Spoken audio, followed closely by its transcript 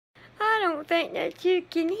don't think that you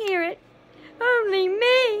can hear it. Only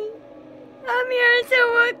me. I'm hearing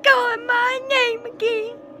someone calling my name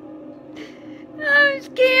again. I'm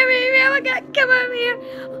scared, Riri. I got to come over here.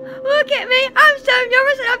 Look at me. I'm so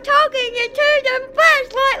nervous that I'm talking into the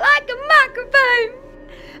flashlight like a microphone.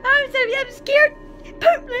 I'm scared.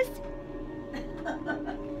 Poopless.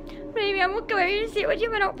 Maybe I'm going to go over here and see what you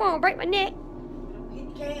don't fall and break my neck.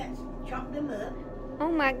 Kitty cats. Chop them up.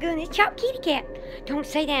 Oh my goodness, chop kitty cat. Don't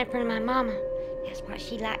say that in front of my mama. That's what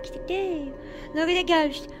she likes to do. Look at the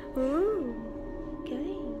ghost. Ooh,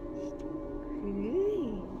 ghost.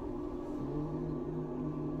 Ooh.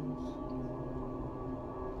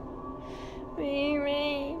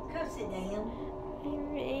 Riri. Come sit down.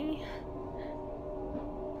 Riri.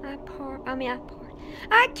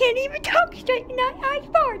 I can't even talk straight tonight. I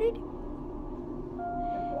farted.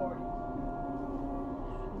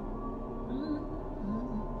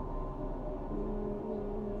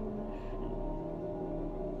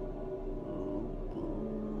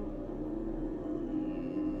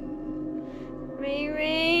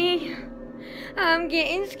 Riri, I'm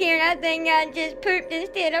getting scared. I think I just pooped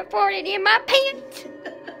instead of farted in my pants.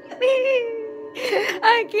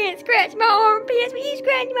 I can't scratch my armpits. Will you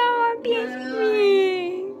scratch my armpits?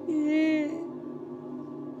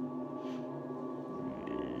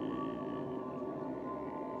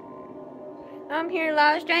 I'm hearing a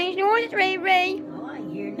lot of strange noises, Riri. Oh, I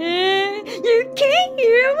ain't hearing that. You can't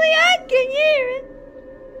hear me. I can hear it.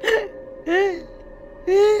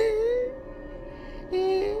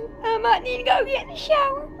 I might need to go get in the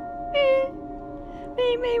shower.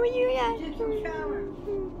 Maybe when you Took your shower.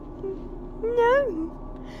 No.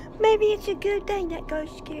 Maybe it's a good thing that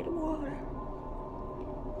ghost scared of water.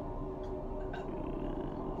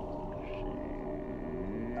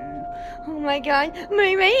 Oh my God.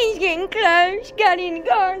 Maybe he's getting close. Got any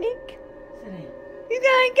garlic? Sit down. You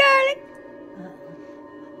got any garlic?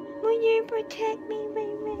 Will you protect me,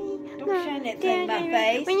 Riri? Don't shine that thing in my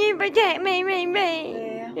face. Will you protect me,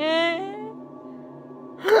 Riri? Yeah.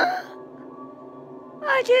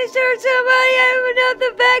 I just heard somebody open up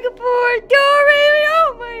the back porch door, Riri.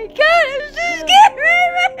 Oh my God, I'm so scared,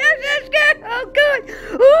 Riri. I'm so scared. Oh God.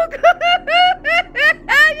 Oh God.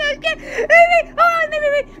 I'm so scared. Riri, hold on,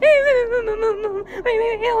 Riri.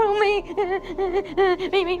 Riri, hold on me.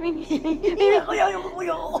 Riri.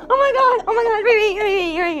 Oh my God. Oh my God. Riri.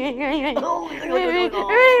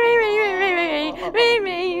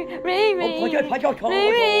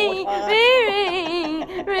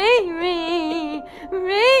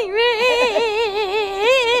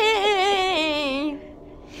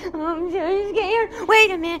 I'm so scared. Wait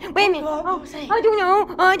a minute. Oh, I don't know.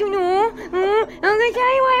 I'm gonna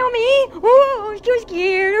tell you why on me. Oh, I'm so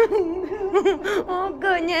scared. Oh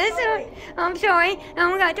goodness. I'm sorry.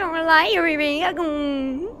 I'm gonna turn the light.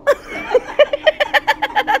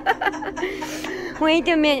 Wait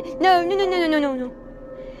a minute. No.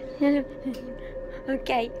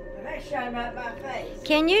 Okay. That's shining right in my face.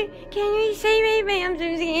 Can you see me? I'm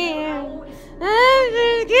so scared. I'm so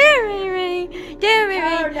scared, Riri. There,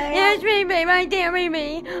 Riri. There's Riri right there,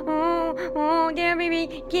 Riri. Oh, there,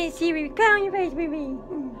 Riri. Can't see Riri. Put on your face, Riri.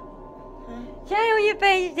 Shine on your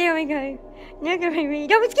face. There we go. Look at Riri.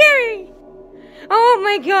 Don't scare me. Oh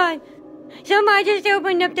my God. Somebody just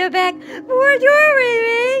opened up the back door,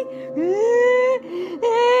 Riri.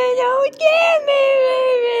 Don't scare me,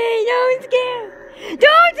 Riri. Don't scare. Don't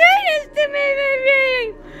do this to me,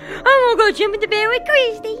 Riri. I'm gonna go jump in the bed with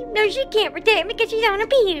Kristy. No, she can't protect me because she's on a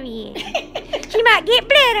period. She might get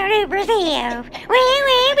blood all over herself.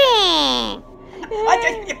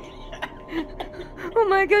 Oh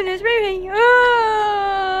my goodness, Riri.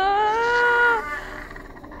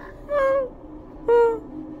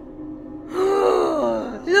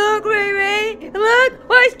 Look, Riri. Look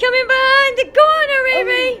what's coming behind the corner,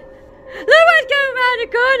 Riri. Look what's coming behind the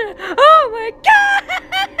corner. Oh my God.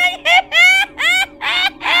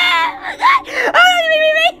 Oh,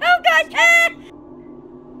 Riri. Oh gosh.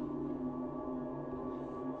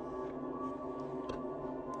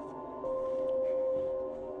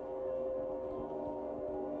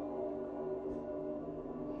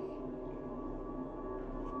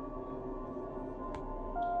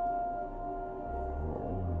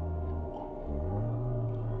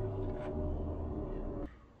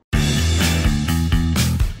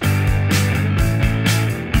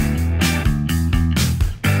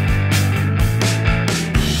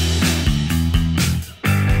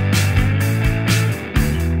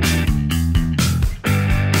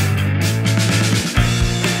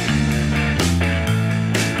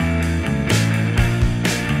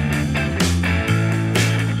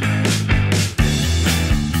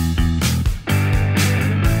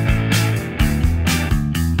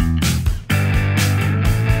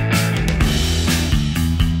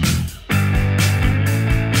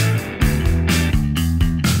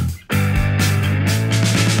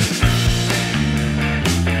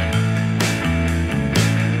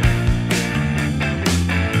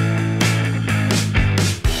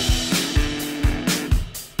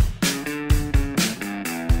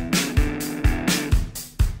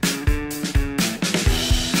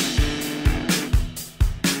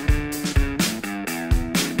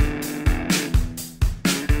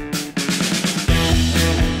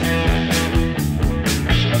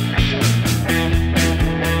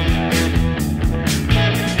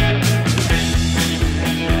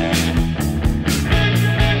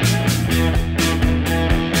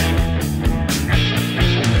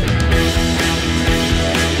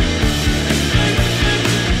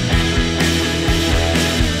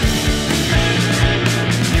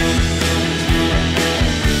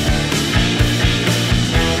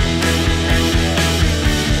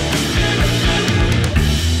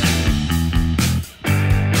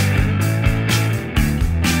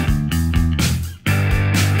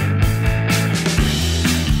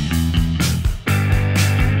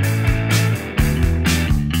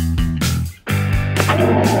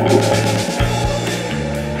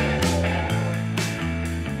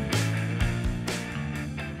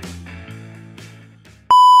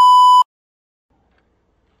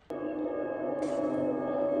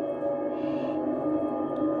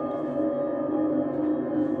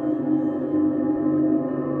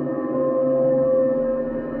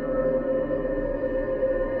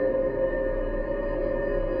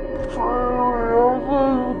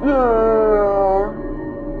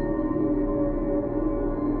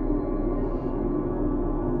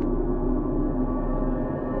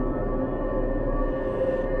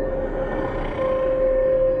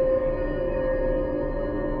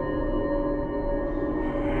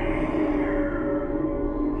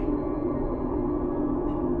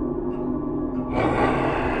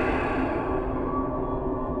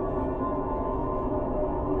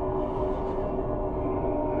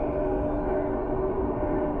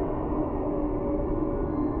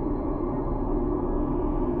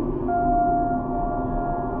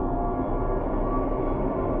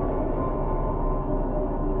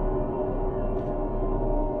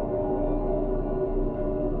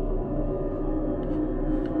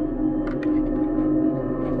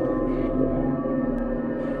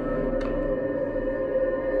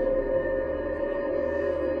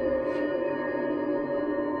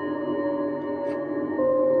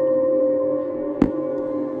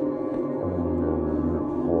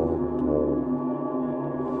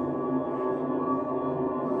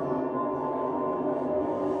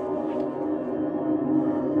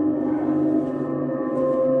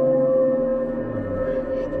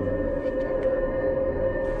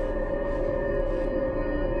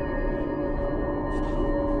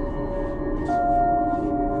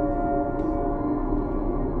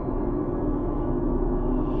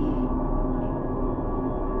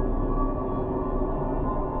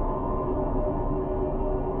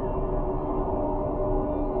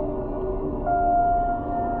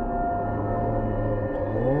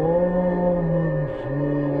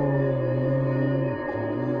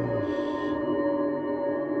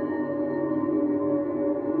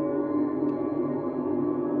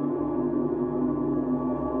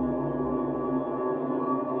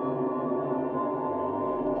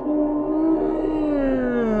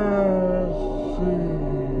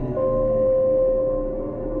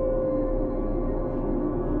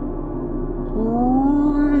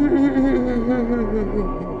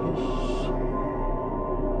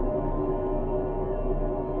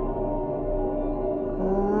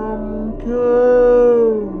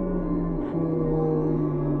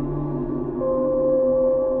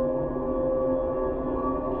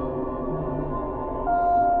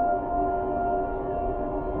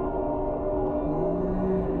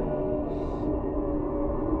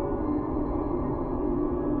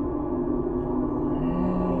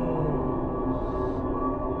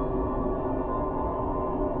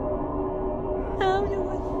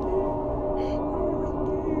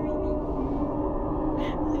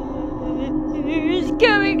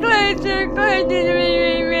 closer, closer to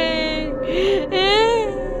me,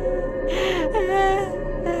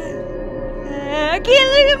 I can't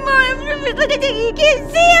look at more. You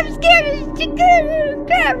can't see. I'm scared. It's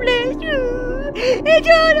crabbless.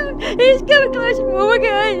 It's coming closer. Oh my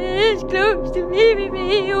God, it's close to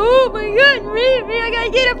me. Oh my God, me. I gotta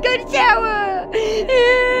get up, go to the shower.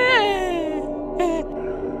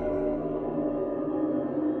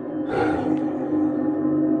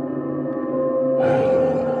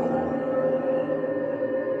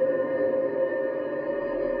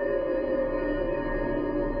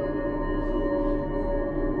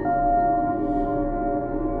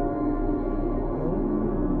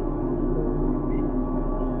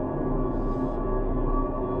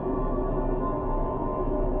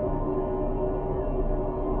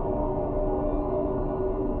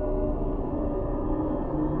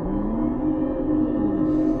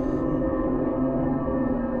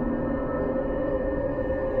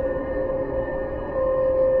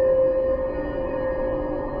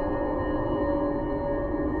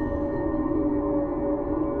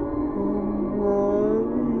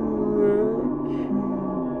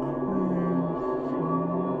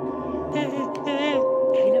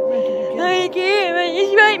 I can't,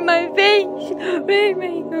 it's right in my face. Right,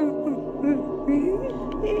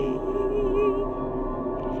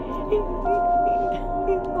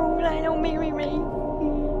 oh, light on me,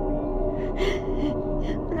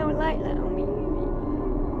 no light on me.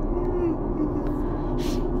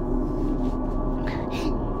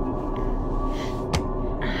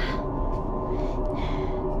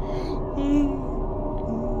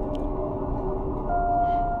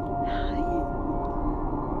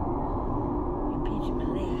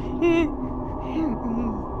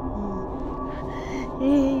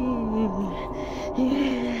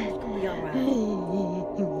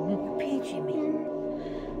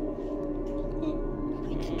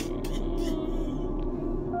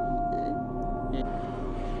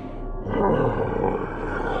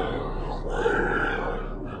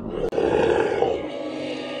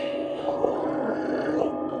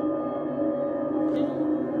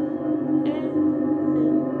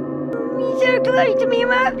 So close to me in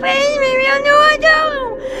my face, maybe I know I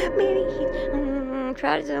don't. Maybe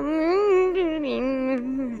try to.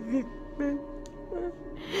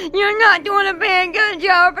 You're not doing a very good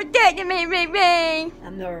job protecting me, baby.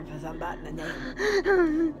 I'm nervous. I'm biting the nail.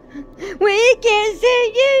 Well, he can't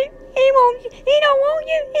see you. He don't want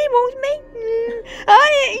you. He wants me. I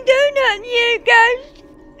didn't do nothing to you, ghost.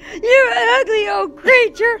 You're an ugly old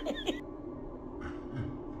creature.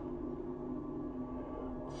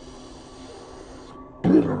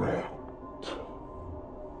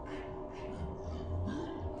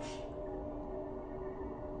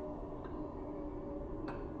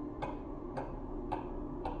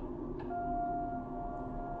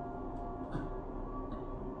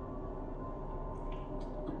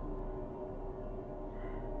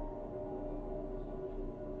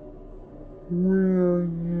 Where are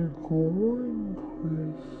you going,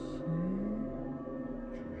 Kristy?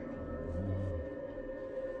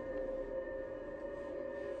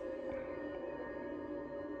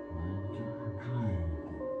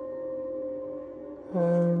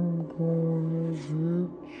 I'm gonna get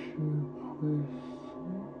you,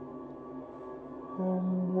 Kristy. I'm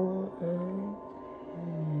right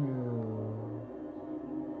here.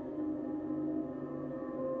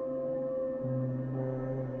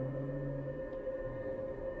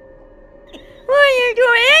 What are you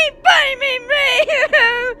doing? Ain't funny me,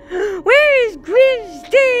 Where is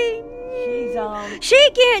Kristy? She's She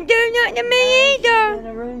can't do nothing to me either. in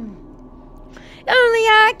a room. Only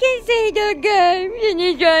I can see the ghost, and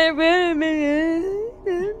he's trying to run me.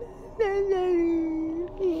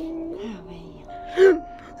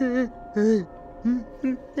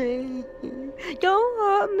 Don't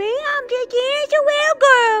hurt me. I'm just here as a real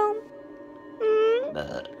girl.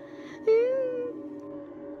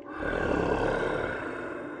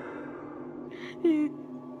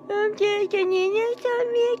 I'm just an innocent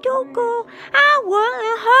little girl. I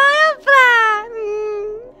wasn't hurt a fly.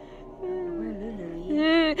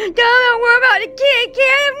 Don't worry about the kid,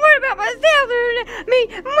 I'm worried about myself. Me,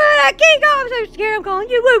 when I kick off, I'm so scared I'm calling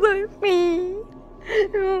you with me.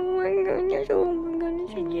 Oh my goodness,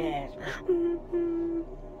 Yes.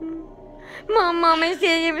 My mama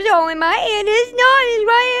said it was all in my head. It's not. It's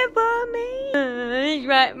right in front of me. It's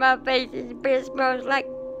right in my face. His breath smells like.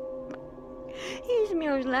 He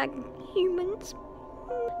smells like humans.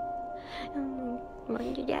 I'm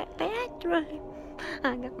going to that bathroom.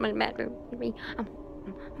 I got my bathroom with me.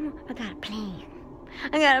 I got a plan.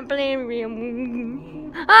 I gotta play him.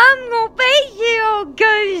 I'm gonna face you, all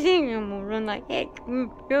cozy. I'm gonna run like heck.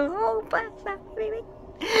 Oh, baby.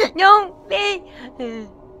 Don't be.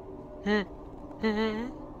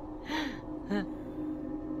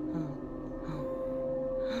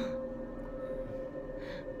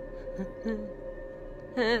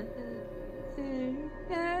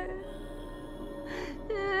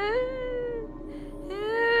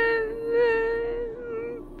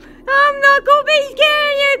 I'm not gonna be scared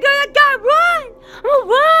of you, cause I gotta run! I'm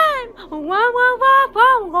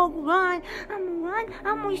gonna run!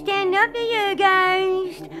 I'm gonna stand up to you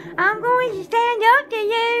guys! I'm going to stand up to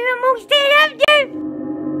you! I'm gonna stand up to you!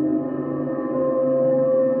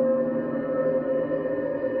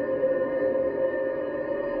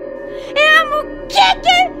 And I'm gonna kick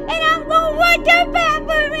you! And I'm gonna run the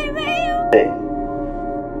bathroom in you!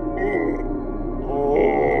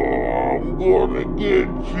 I'm gonna get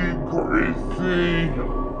you, Kristy.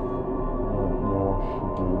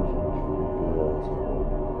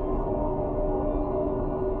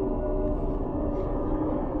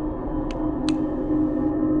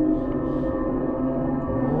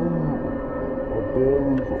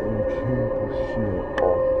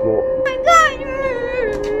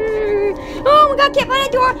 Oh my God, can't find a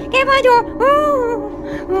door, can't find a door.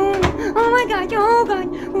 Oh my God, oh God.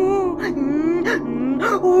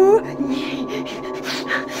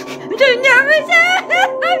 I'm so nervous.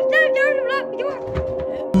 I'm so nervous to lock the door.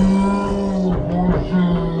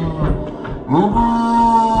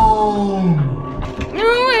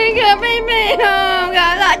 Oh my God, baby. Oh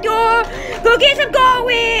God, lock the door. Go get some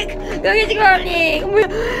garlic. Go get the garlic.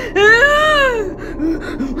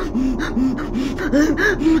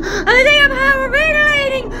 I think I'm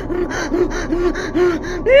hyperventilating.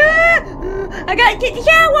 I gotta get the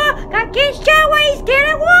shower. Gotta get the shower. He's scared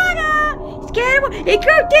of water. He's scared of water. He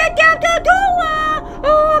could get down the door.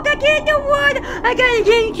 Oh, I gotta get the water. I gotta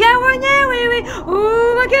get the shower now. Wait.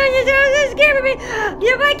 Oh my goodness, this is scaring me.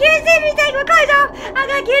 If I can't see me, take my clothes off. I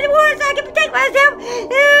gotta get the water so I can protect myself.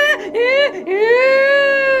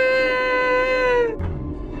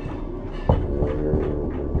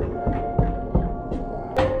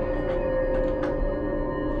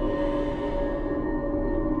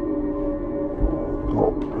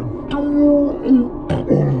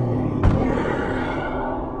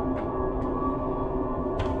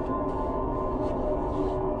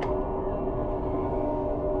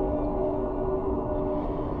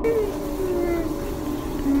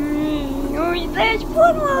 There's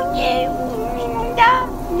one on you. Da.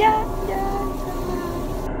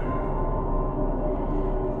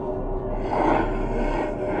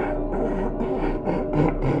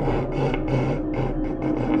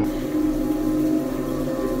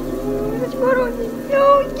 There's one on you. No,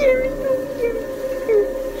 Gary, no, Gary.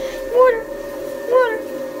 Water.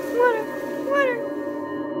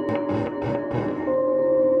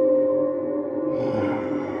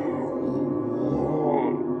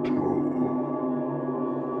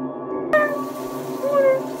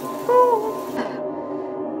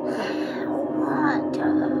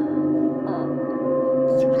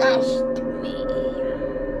 Splashed me.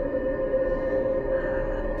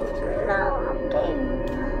 Nothing.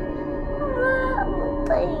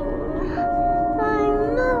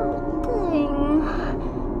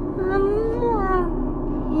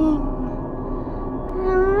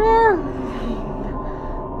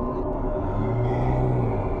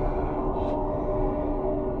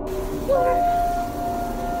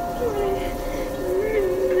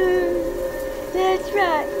 That's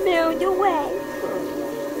right, melt away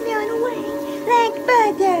like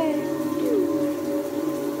butter.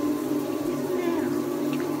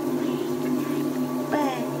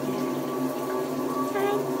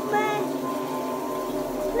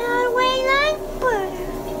 Melt away like butter.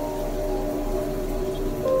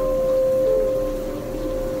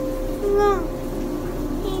 Look,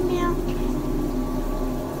 he melted.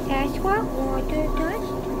 That's what water does.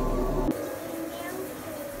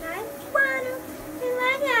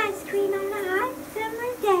 Ice cream on a hot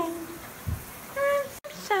summer day. I'm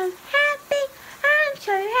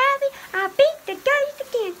so happy. I beat the ghost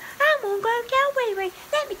again. I'm gonna go tell Ray.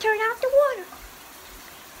 Let me turn off the water.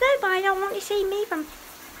 Nobody don't want to see me from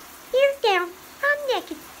here down. I'm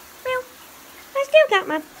naked. Well, I still got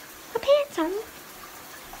my pants on.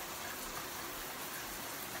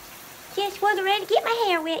 Just wasn't ready to get my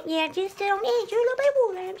hair wet yet. Just on the edge, a little bit of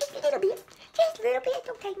water. Just a little bit. Just a little bit.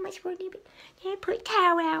 Don't take much for a little bit. Then put a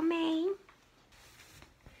towel out, man.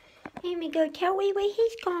 Let me go tell Wee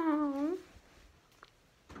he's gone.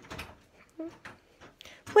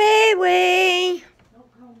 Wee.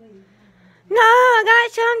 No, I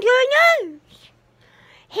got some good news.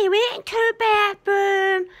 He went to the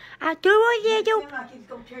bathroom. I threw a little. Sound like he's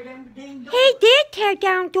gonna tear down the dang door. He did tear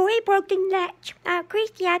down the door. He broke the latch.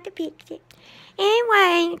 Kristy had to fix it.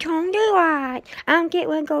 Anyway, turn the light. I'm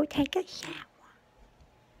getting to go take a shower.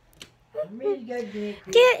 I'm ready to go to bed,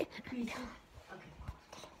 Kristy. Get. Kristy. Okay.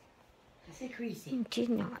 I said Kristy. She's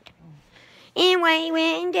not. Anyway, he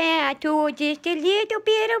went in there. I threw just a little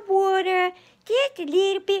bit of water. Just a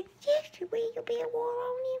little bit of water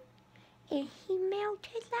on him. And he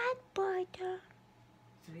melted like butter.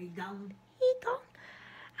 So he's gone. He gone.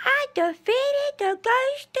 I defeated the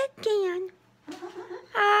ghost again.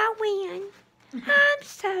 I win. I'm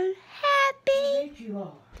so happy. Yes, you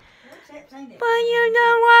are. What's that thing that... But you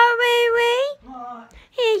know what, Riri? What?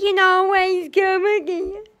 He can always come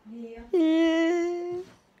again. Yeah. Yeah.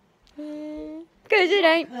 Because it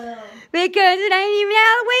ain't even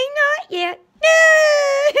Halloween night yet. No!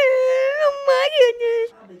 Oh my goodness.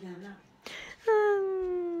 I'll be done now.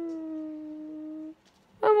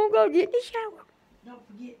 I'm gonna go get in the shower. Don't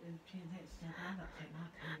forget to turn that stuff. I'm gonna take my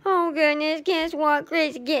car. Oh goodness, guess what?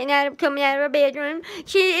 Kristy coming out of her bedroom.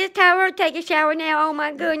 She is tired to take a shower now. Oh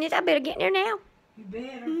my goodness, I better get in there now. You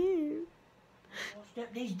better. Mm. Wash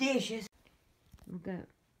up these dishes. Okay.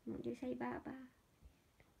 Won't you say bye-bye?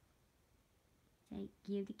 Say,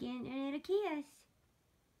 give the internet a kiss.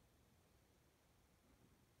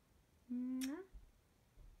 Mwah.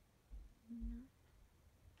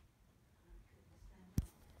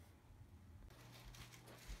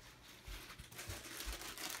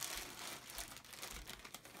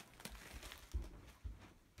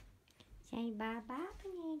 Say bye-bye,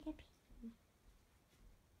 Penelope.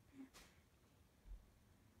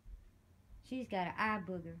 She's got an eye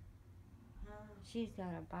booger. She's got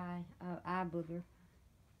a eye booger.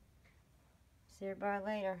 See everybody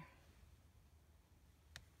later.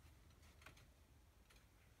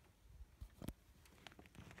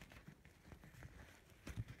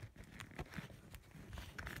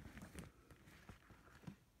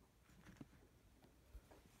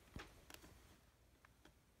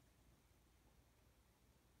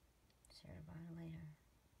 See everybody later. See everybody later.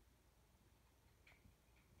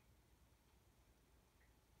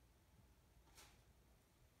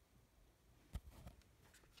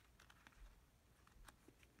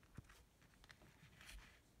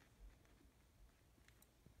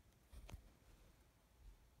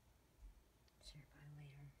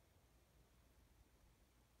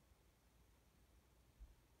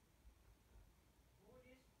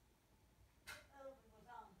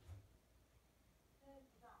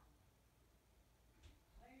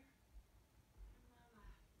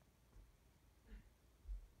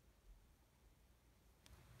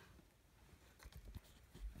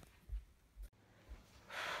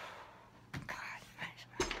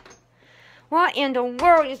 What in the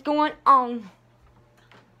world is going on?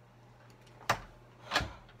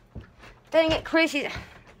 Dang it, Krissy's.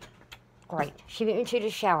 Great. She went into the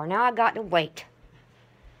shower. Now I got to wait.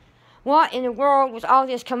 What in the world was all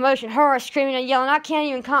this commotion? Her screaming and yelling. I can't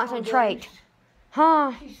even concentrate.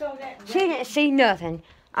 Huh? She didn't see nothing.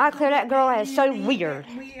 I declare that girl is so weird.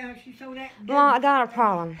 Well, I got a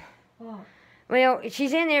problem. Well,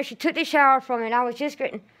 she's in there. She took the shower from me, and I was just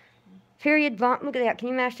getting period bump. Look at that. Can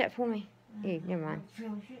you match that for me? Yeah, never mind.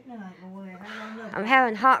 I'm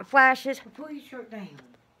having hot flashes. Pull your shirt down.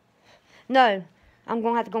 No, I'm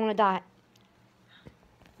going to have to go on a diet.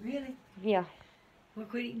 Really? Yeah. Well,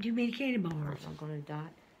 quit eating too many candy bars. I'm going to diet.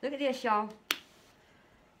 Look at this, y'all.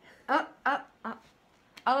 Up, up, up.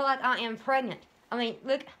 I look like I am pregnant. I mean,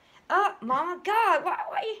 look. Up, Mama. God, why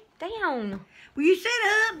are you down? Well, you sit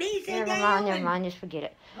up. Then sit down. Never mind. Just forget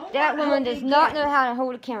it. Oh, That woman does not know how to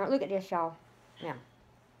hold a camera. Look at this, y'all. Now.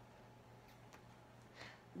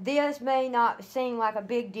 This may not seem like a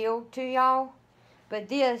big deal to y'all, but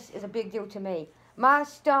this is a big deal to me. My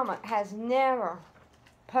stomach has never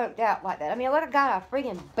poked out like that. I mean, I got a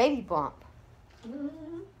freaking baby bump.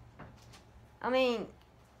 I mean,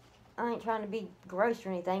 I ain't trying to be gross or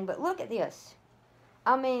anything, but look at this.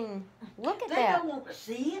 I mean, look at that. They don't want to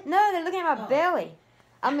see it. No, they're looking at my belly.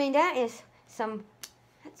 I mean, that's some.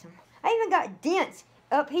 I even got dents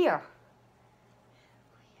up here.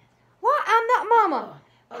 What? I'm not Mama.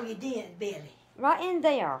 Oh, you did, belly. Right in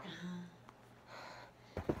there.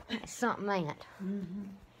 That's something, ain't it?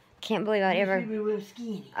 Can't believe I'd ever. You should be real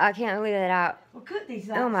skinny. I can't believe that Well, cut these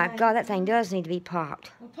oh my God, that thing does need to be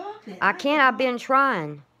popped. Well, pop it. I can't. I've been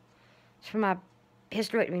trying. It's for my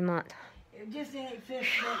hysterectomy month. It just ain't fit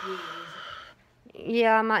that yet.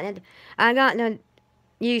 Yeah, I might. I got to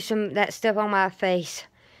use some that stuff on my face.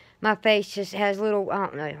 My face just has little. I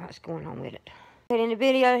don't know what's going on with it. But in the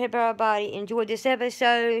video, hope everybody enjoyed this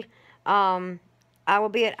episode. I I will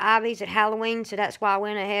be at Ivy's at Halloween, so that's why I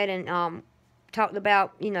went ahead and talked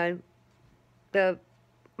about, you know, the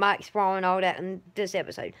mic sprawl and all that in this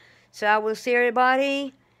episode. So I will see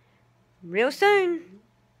everybody real soon.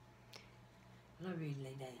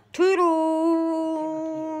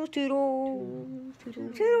 Toodles, toodles,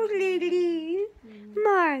 toodles, toodles,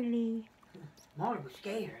 Marley. Marley was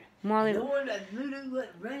scared. Marley. Lord, Lulu was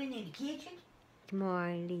running in the kitchen.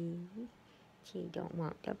 Marley. She don't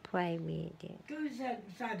want to play with it. Go beside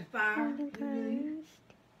the fire.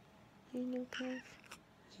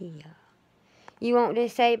 Yeah. You want to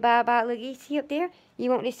say bye-bye? Look, you see up there? You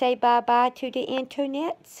want to say bye-bye to the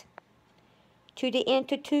internets? To the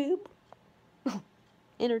intertube?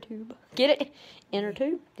 Intertube. Get it?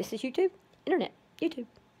 Intertube. This is YouTube. Internet. YouTube.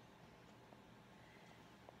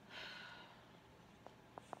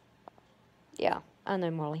 Yeah, I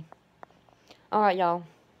know, Marley. Alright, y'all.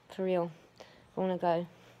 For real. I want to go.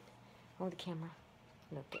 Hold the camera.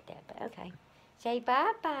 Look at that. But okay. Say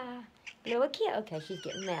bye-bye. Little kid. Okay, she's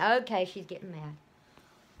getting mad. Okay, she's getting mad.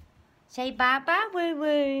 Say bye-bye,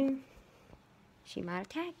 woo-woo. She might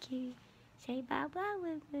attack you. Say bye-bye,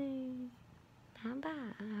 woo-woo.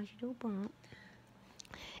 Bye-bye. How's your bump?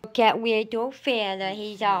 Look at little fella.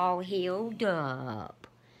 He's all healed up.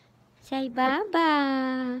 Say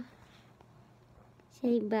bye-bye.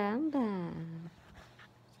 Say bye-bye.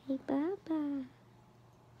 Say bye-bye.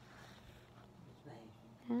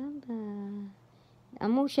 Bye-bye.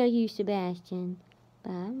 I'm going to show you Sebastian.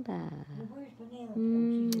 Bye-bye. Where's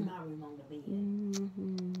Penelope? She's in my room on the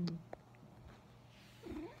bed.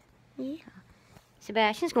 Yeah.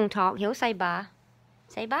 Sebastian's going to talk. He'll say bye.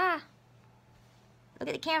 Say bye. Look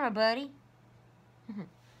at the camera, buddy.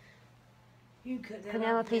 You cut that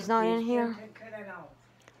Penelope's off, not in Chris. here. Cut that off.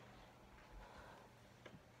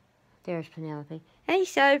 There's Penelope. Hey,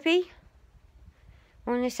 Sophie.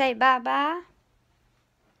 Want to say bye-bye?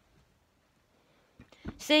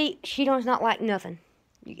 See, she does not like nothing.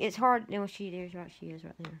 It's hard. No, she is right. She is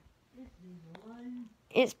right there.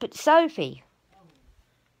 It's but Sophie.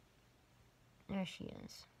 There she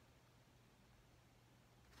is.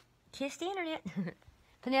 Kiss the internet.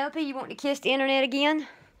 Penelope, you want to kiss the internet again?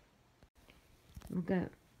 Okay.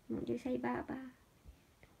 Want to say bye-bye?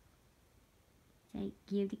 Say,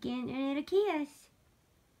 give the internet a kiss.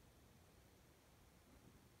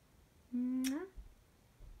 Mwah.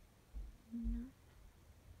 Mwah.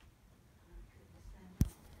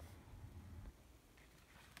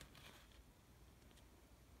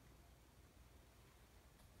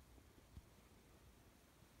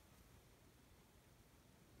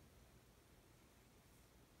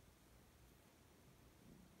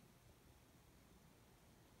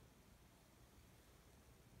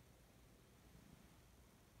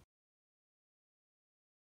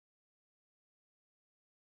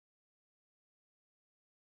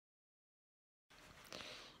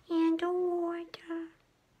 And the water, and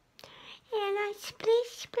I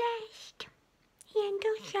splashed in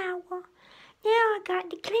the shower. Now I got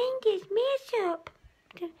to clean this mess up.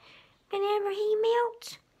 Whenever he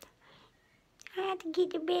melts, I have to get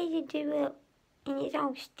the residue up, and it's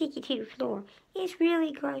all sticky to the floor. It's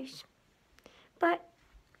really gross. But,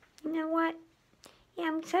 you know what? Yeah,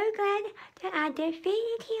 I'm so glad that I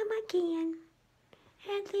defeated him again.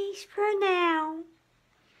 At least for now.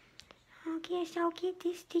 I guess I'll get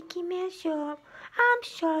this sticky mess up. I'm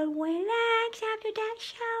so relaxed after that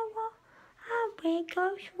shower. I'm ready to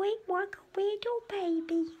go sleep like a little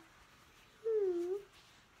baby.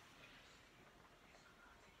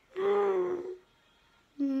 Oh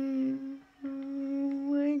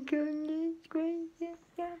my goodness gracious.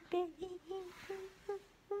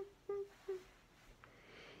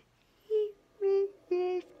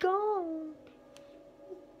 It's gone.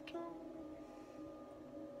 It's gone.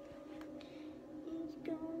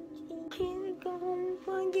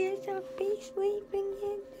 I guess I'll be sleeping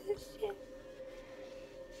in the cell.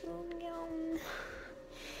 I'm gone.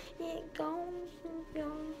 It's gone. It's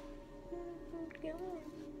gone. It's gone.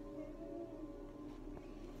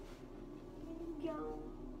 It's gone.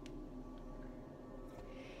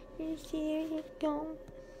 It's here. It's gone.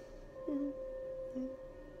 It's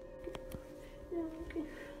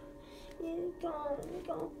gone. It's gone.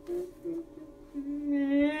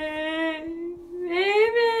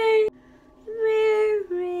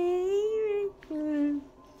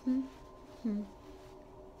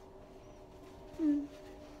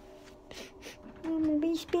 I'm gonna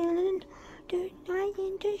be spending the night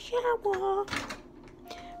in the shower.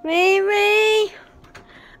 Riri,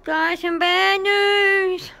 got some bad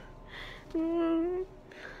news.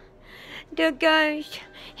 The ghost,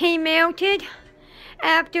 he melted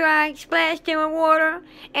after I splashed him with water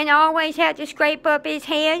and always had to scrape up his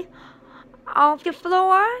head off the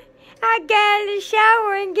floor, I got in the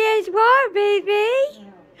shower and guess what, baby?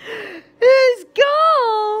 It's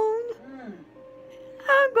gone.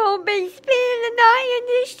 I'm gonna be spending the night in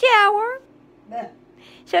the shower.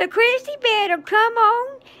 So Kristy better come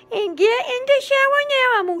on and get in the shower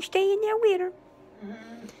now. I'm gonna stay in there with her.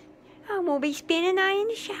 I'm gonna be spending the night in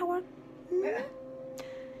the shower.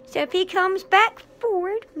 So if he comes back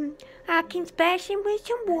forward, I can splash him with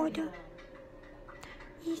some water.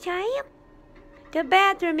 Yes, I am. The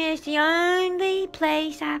bathroom is the only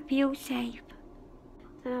place I feel safe.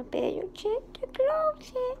 I better check the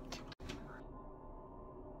closet.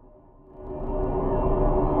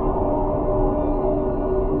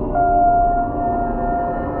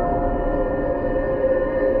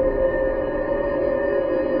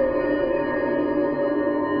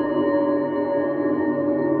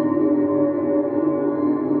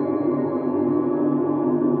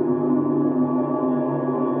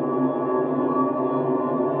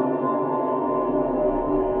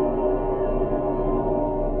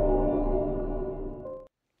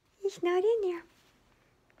 He's not in there.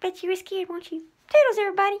 Bet you were scared, weren't you? Toodles,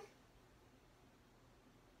 everybody.